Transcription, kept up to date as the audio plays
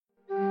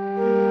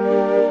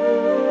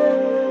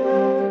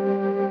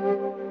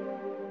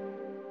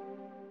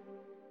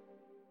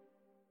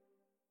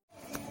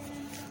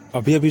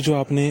अभी अभी जो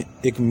आपने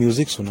एक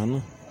म्यूजिक सुना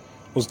ना,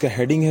 उसका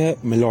हेडिंग है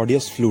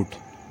मेलोडियस फ्लूट।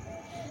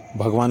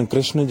 भगवान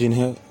कृष्ण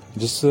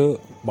जिस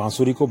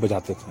बांसुरी को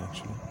बजाते थे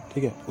एक्चुअली,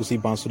 ठीक है, उसी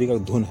बांसुरी का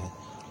धुन है।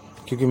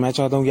 क्योंकि मैं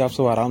चाहता हूँ कि आप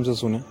सब आराम से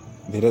सुने,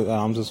 धीरे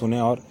आराम से सुने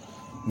और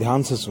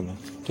ध्यान से सुने,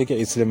 ठीक है,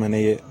 इसलिए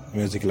मैंने ये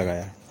म्यूजिक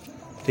लगाया है।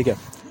 ठीक है,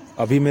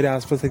 अभी मेरे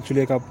आसपास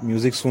एक्चुअली एक आप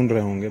म्यूजिक सुन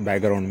रहे होंगे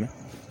बैकग्राउंड में,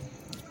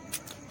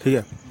 ठीक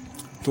है।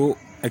 तो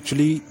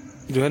एक्चुअली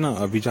जो है ना,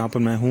 अभी जहाँ पर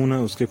मैं हूँ ना,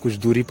 उसके कुछ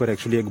दूरी पर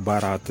एक्चुअली एक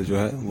बारात जो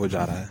है वो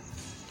जा रहा है।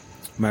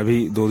 मैं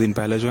भी 2 दिन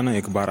पहले जो है ना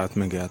एक बारात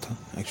में गया था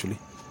एक्चुअली।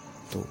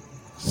 तो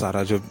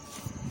सारा जो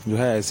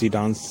है ऐसी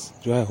डांस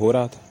जो है हो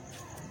रहा था,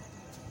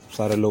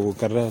 सारे लोग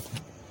कर रहे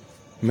थे।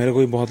 मेरे को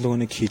भी बहुत लोगों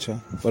ने खींचा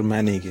पर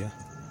मैं नहीं गया,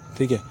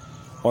 ठीक है।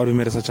 और भी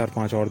मेरे साथ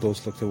 4-5 और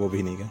दोस्त लोग थे, वो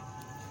भी नहीं गए।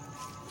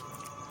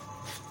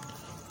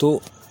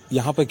 तो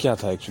यहाँ पे क्या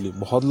था एक्चुअली,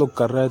 बहुत लोग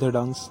कर रहे थे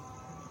डांस,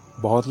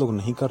 बहुत लोग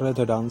नहीं कर रहे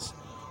थे डांस,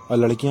 और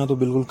लड़कियां तो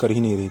बिल्कुल कर ही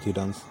नहीं रही थी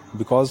डांस।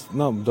 बिकॉज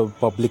ना द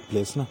पब्लिक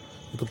प्लेस ना,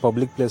 तो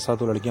पब्लिक प्लेस था,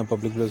 तो लड़कियां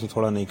पब्लिक प्लेस में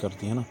थोड़ा नहीं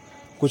करती है ना।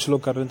 कुछ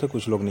लोग कर रहे थे,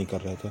 कुछ लोग नहीं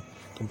कर रहे थे।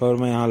 तो पर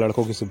मैं यहाँ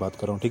लड़कों की सी बात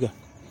कर रहा हूँ, ठीक है।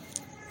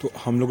 तो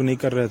हम लोग नहीं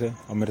कर रहे थे,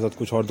 और मेरे साथ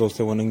कुछ और दोस्त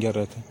थे, वो नहीं कर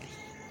रहे थे।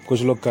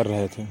 कुछ लोग कर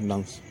रहे थे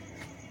डांस।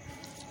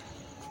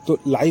 तो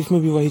लाइफ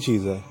में भी वही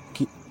चीज़ है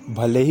कि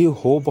भले ही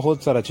हो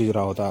बहुत सारा चीज़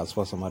रहा होता है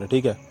आसपास हमारे,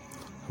 ठीक है,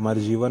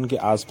 हमारे जीवन के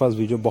आसपास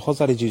भी जो बहुत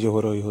सारी चीज़ें हो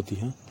रही होती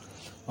हैं,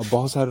 और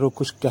बहुत सारे लोग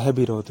कुछ कह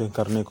भी रहे होते हैं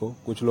करने को।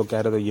 कुछ लोग कह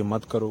रहे थे ये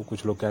मत करो,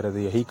 कुछ लोग कह रहे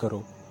थे यही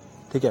करो,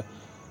 ठीक है।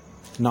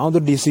 Now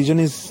the decision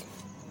is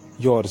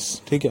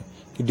yours, ठीक है,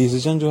 कि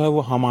डिसीजन जो है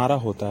वो हमारा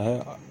होता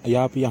है,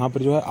 या आप यहाँ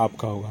पर जो है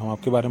आपका होगा। हम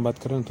आपके बारे में बात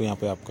कर रहे हैं तो यहाँ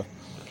पे आपका,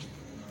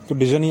 तो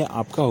डिसीजन ये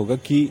आपका होगा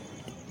कि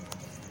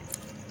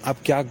आप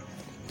क्या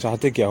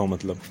चाहते, क्या हो।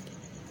 मतलब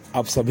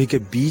आप सभी के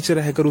बीच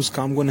रहकर उस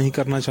काम को नहीं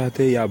करना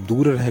चाहते, या आप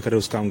दूर रहकर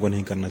उस काम को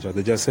नहीं करना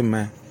चाहते। जैसे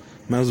मैं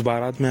उस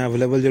बारात में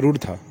अवेलेबल जरूर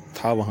था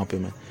वहाँ पे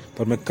मैं,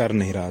 पर मैं कर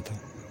नहीं रहा था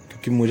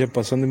क्योंकि मुझे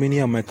पसंद भी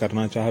नहीं, और मैं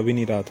करना चाह भी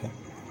नहीं रहा था,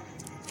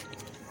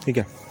 ठीक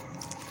है।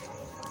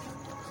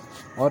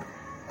 और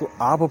तो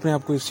आप अपने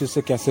आप को इस चीज़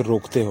से कैसे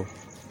रोकते हो,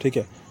 ठीक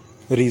है,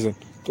 रीज़न।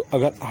 तो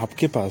अगर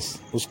आपके पास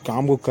उस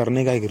काम को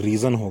करने का एक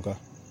रीज़न होगा,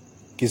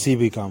 किसी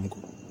भी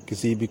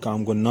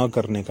काम को न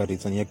करने का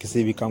रीज़न, या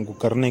किसी भी काम को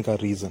करने का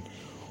रीज़न,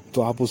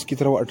 तो आप उसकी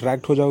तरफ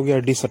अट्रैक्ट हो जाओगे या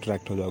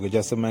डिसअट्रैक्ट हो जाओगे।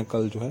 जैसे मैं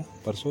कल जो है,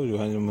 परसों जो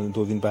है,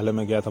 2 दिन पहले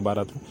मैं गया था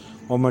बारात में,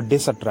 और मैं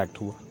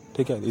डिसअट्रैक्ट हुआ,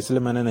 ठीक है, इसलिए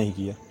मैंने नहीं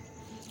किया।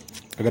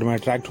 अगर मैं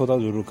अट्रैक्ट होता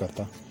तो जरूर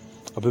करता।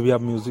 अभी भी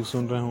आप म्यूज़िक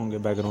सुन रहे होंगे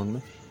बैकग्राउंड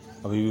में,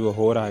 अभी भी वो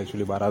हो रहा है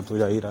एक्चुअली, बारात हो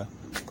जा ही रहा है,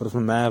 पर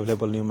उसमें मैं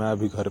अवेलेबल नहीं हूँ। मैं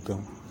अभी घर पे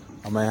हूँ,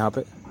 और मैं यहाँ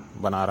पे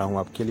बना रहा हूँ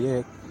आपके लिए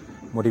एक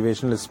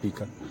मोटिवेशनल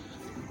स्पीकर।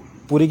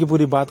 पूरी की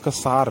पूरी बात का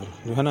सार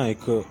जो है ना,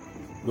 एक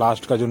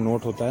लास्ट का जो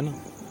नोट होता है ना,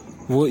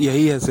 वो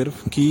यही है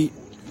सिर्फ कि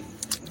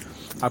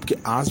आपके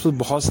आसपास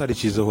बहुत सारी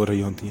चीज़ें हो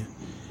रही होती हैं।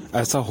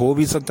 ऐसा हो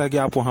भी सकता है कि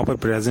आप वहाँ पर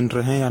प्रेजेंट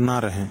रहें या ना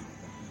रहें,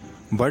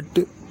 बट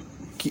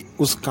कि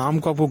उस काम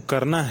को आपको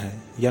करना है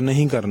या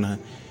नहीं करना है,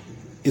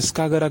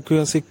 इसका अगर आपके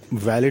पास एक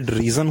वैलिड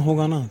रीज़न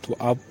होगा ना, तो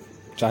आप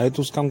चाहे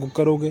तो उस काम को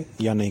करोगे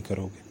या नहीं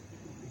करोगे।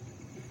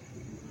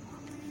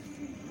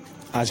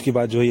 आज की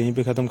बात जो है यहीं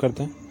पे ख़त्म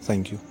करते हैं।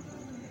 Thank you.